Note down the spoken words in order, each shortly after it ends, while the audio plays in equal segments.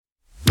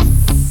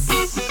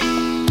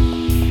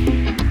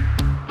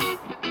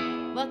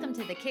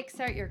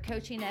Kickstart Your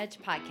Coaching Edge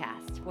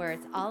podcast, where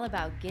it's all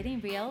about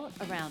getting real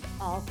around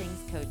all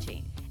things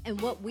coaching. And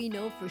what we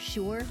know for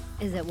sure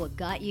is that what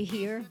got you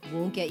here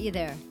won't get you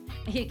there.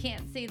 You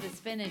can't see the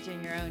spinach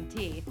in your own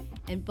teeth.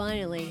 And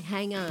finally,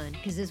 hang on,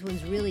 because this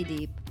one's really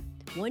deep.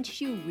 Once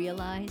you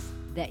realize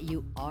that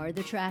you are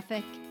the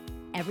traffic,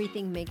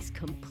 everything makes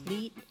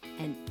complete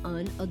and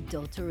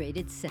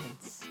unadulterated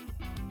sense.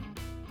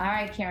 All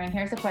right, Karen,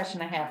 here's a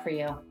question I have for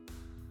you.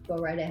 Go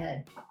right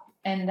ahead.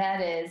 And that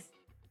is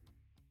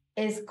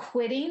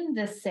quitting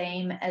the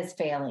same as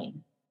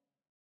failing?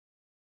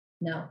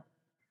 No.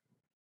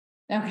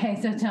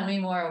 Okay, so tell me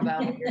more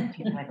about what you're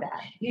doing with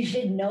that. You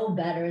should know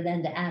better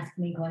than to ask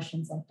me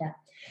questions like that.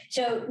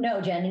 So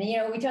no, Jen,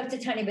 and we talked a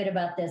tiny bit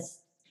about this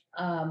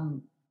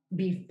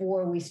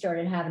before we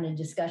started having a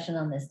discussion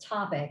on this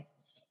topic.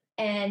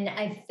 And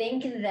I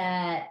think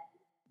that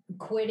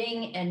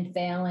quitting and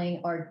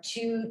failing are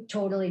two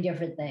totally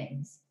different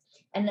things.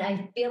 And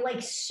I feel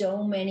like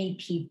so many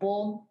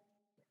people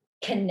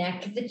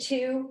connect the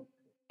two.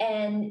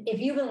 And if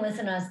you've been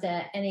listening to us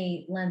at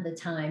any length of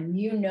time,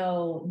 you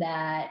know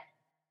that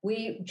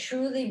we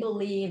truly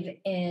believe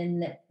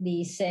in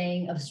the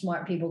saying of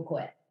smart people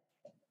quit.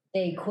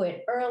 They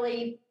quit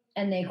early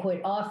and they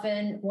quit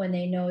often when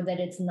they know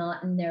that it's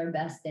not in their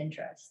best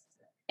interest.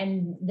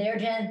 And there,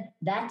 Jen,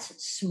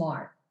 that's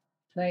smart,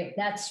 right?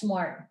 That's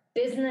smart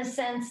business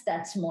sense.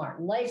 That's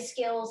smart life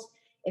skills.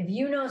 If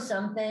you know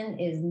something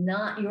is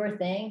not your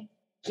thing,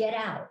 get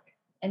out.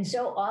 And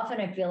so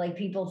often I feel like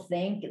people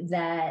think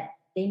that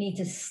they need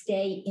to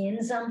stay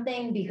in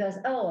something because,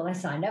 oh, well, I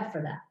signed up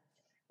for that.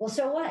 Well,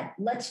 so what?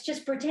 Let's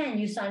just pretend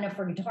you signed up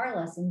for guitar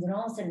lessons and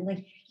all of a sudden,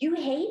 like, you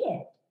hate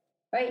it,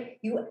 right?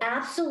 You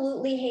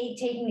absolutely hate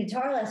taking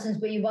guitar lessons,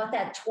 but you bought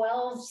that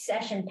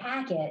 12-session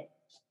packet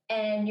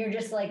and you're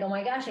just like, oh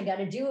my gosh, I got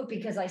to do it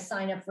because I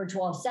signed up for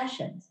 12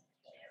 sessions.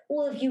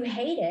 Well, if you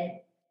hate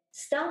it,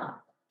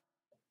 stop.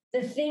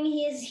 The thing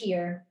is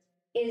here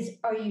is,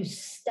 are you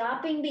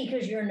stopping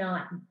because you're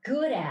not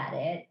good at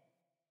it,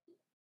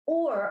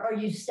 or are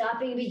you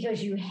stopping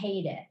because you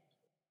hate it?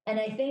 And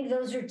I think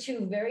those are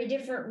two very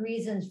different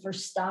reasons for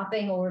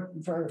stopping, or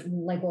for,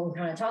 like what we're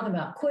kind of talking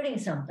about, quitting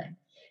something.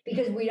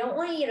 Because we don't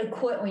want you to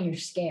quit when you're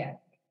scared.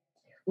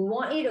 We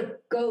want you to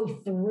go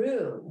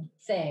through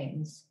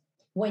things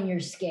when you're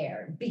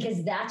scared,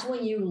 because that's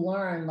when you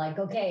learn, like,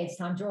 okay, it's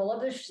time to roll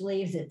up your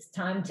sleeves. It's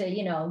time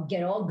to,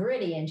 get all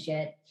gritty and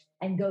shit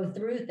and go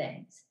through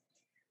things.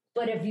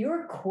 But if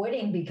you're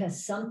quitting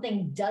because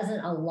something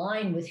doesn't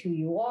align with who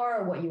you are,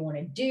 or what you want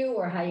to do,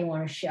 or how you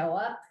want to show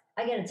up,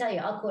 I got to tell you,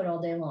 I'll quit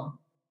all day long.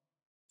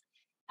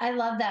 I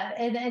love that.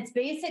 And it's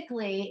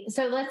basically,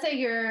 so let's say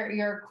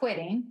you're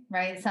quitting,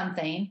 right?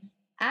 Something.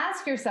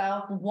 Ask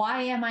yourself,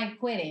 why am I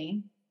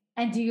quitting?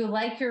 And do you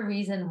like your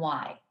reason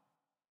why?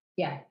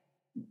 Yeah.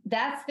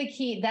 That's the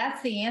key.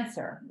 That's the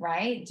answer,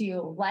 right? Do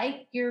you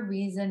like your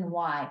reason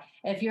why?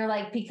 If you're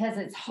like, because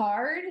it's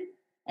hard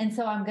and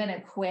so I'm going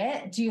to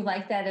quit, do you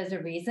like that as a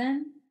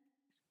reason?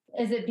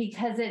 Is it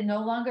because it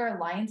no longer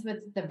aligns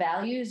with the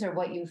values or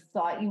what you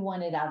thought you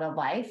wanted out of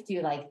life? Do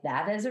you like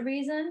that as a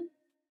reason?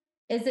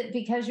 Is it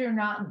because you're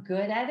not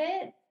good at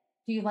it?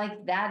 Do you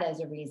like that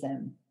as a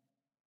reason?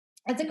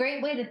 It's a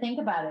great way to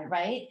think about it,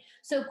 right?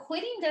 So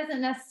quitting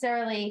doesn't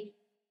necessarily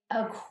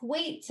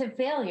equate to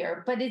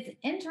failure, but it's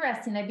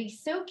interesting. I'd be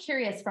so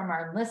curious from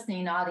our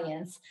listening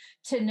audience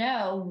to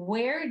know,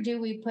 where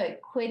do we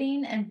put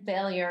quitting and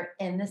failure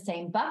in the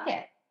same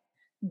bucket?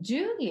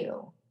 Do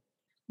you?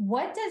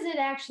 What does it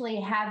actually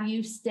have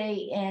you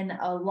stay in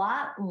a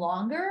lot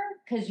longer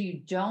because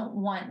you don't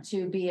want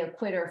to be a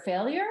quitter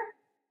failure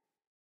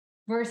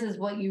versus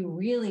what you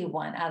really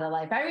want out of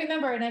life? I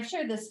remember, and I've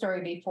shared this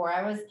story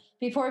before,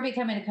 before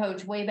becoming a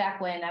coach, way back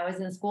when I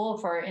was in school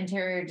for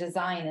interior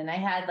design, and I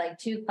had like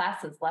 2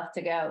 classes left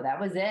to go.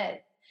 That was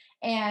it.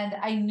 And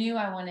I knew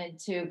I wanted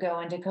to go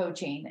into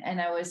coaching,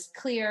 and I was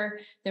clear.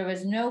 There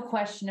was no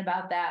question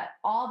about that.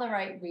 All the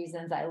right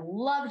reasons. I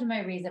loved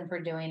my reason for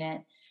doing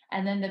it.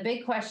 And then the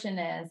big question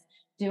is,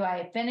 do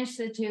I finish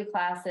the 2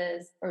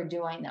 classes or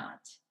do I not?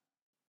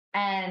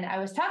 And I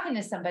was talking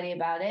to somebody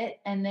about it,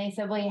 and they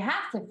said, well, you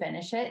have to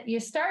finish it. You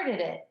started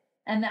it.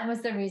 And that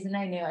was the reason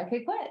I knew I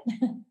could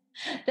quit.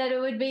 That it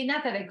would be,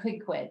 not that I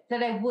could quit,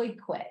 that I would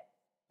quit.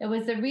 It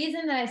was the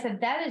reason that I said,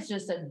 that is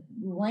just a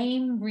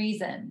lame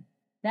reason.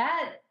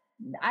 That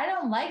I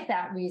don't like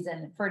that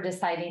reason for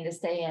deciding to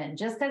stay in.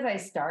 Just because I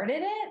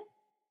started it,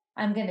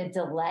 I'm going to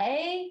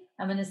delay.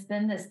 I'm going to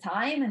spend this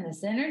time and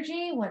this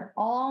energy when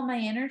all my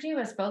energy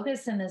was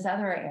focused in this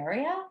other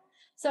area.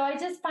 So I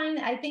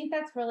think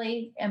that's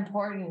really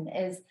important,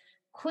 is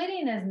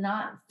quitting is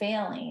not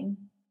failing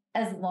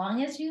as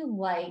long as you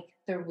like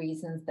the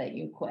reasons that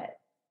you quit.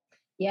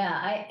 Yeah.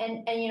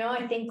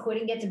 I think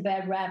quitting gets a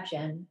bad rap,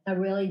 Jen. I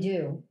really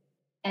do.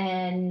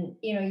 And,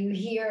 you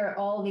hear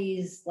all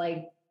these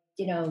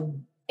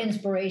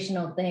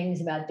inspirational things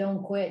about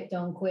don't quit,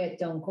 don't quit,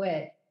 don't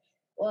quit.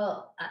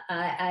 Well,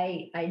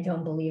 I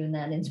don't believe in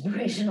that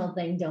inspirational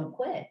thing. Don't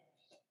quit.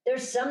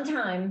 There's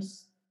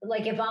sometimes,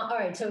 like, all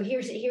right, so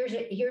here's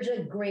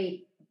a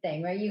great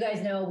thing, right? You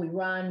guys know we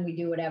run, we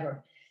do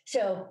whatever.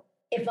 So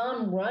if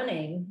I'm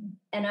running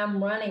and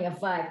I'm running a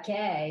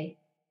 5K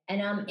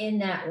and I'm in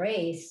that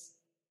race,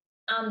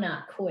 I'm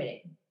not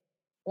quitting.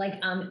 Like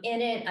I'm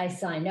in it, I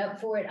signed up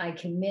for it, I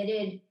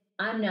committed,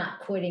 I'm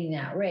not quitting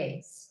that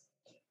race.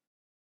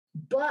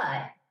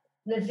 But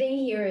the thing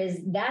here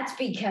is that's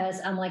because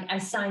I'm like, I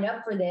signed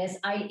up for this,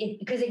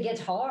 because it gets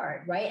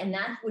hard, right? And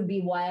that would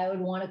be why I would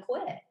want to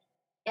quit.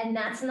 And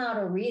that's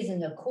not a reason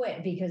to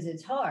quit because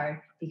it's hard,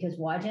 because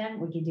why, Jen?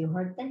 We can do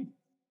hard things.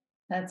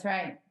 That's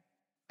right.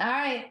 All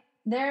right.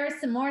 There are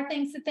some more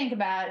things to think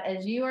about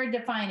as you are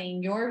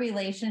defining your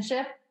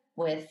relationship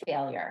with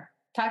failure.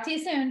 Talk to you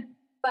soon.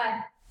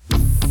 Bye.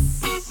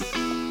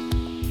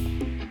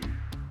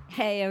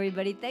 Hey,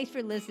 everybody. Thanks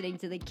for listening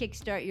to the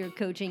Kickstart Your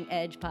Coaching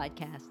Edge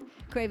podcast.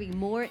 Craving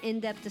more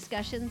in-depth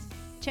discussions?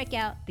 Check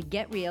out the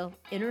Get Real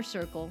Inner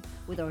Circle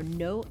with our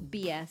no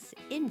BS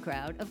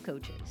in-crowd of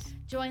coaches.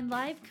 Join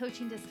live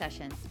coaching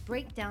discussions,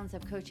 breakdowns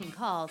of coaching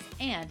calls,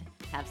 and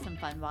have some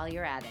fun while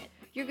you're at it.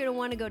 You're going to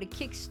want to go to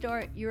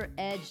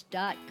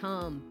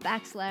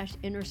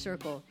kickstartyouredge.com/inner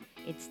circle.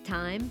 It's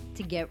time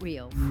to get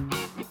real.